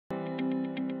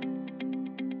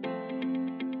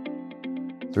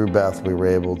Through Beth, we were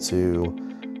able to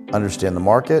understand the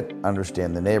market,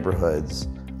 understand the neighborhoods,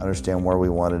 understand where we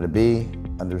wanted to be,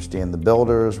 understand the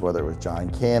builders, whether it was John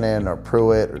Cannon or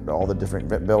Pruitt or all the different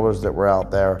builders that were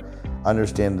out there,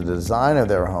 understand the design of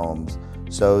their homes,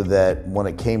 so that when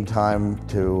it came time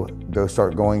to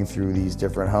start going through these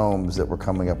different homes that were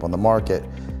coming up on the market,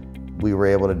 we were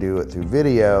able to do it through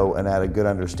video and had a good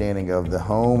understanding of the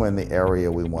home and the area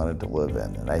we wanted to live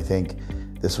in. And I think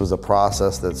this was a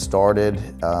process that started,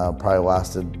 probably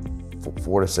lasted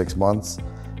 4 to 6 months,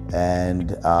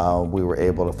 and we were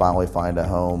able to finally find a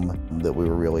home that we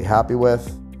were really happy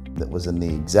with, that was in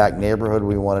the exact neighborhood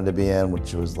we wanted to be in,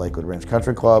 which was Lakewood Ranch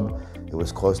Country Club. It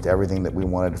was close to everything that we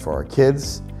wanted for our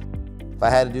kids. If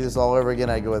I had to do this all over again,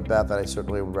 I'd go with Beth, and I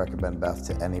certainly would recommend Beth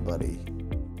to anybody.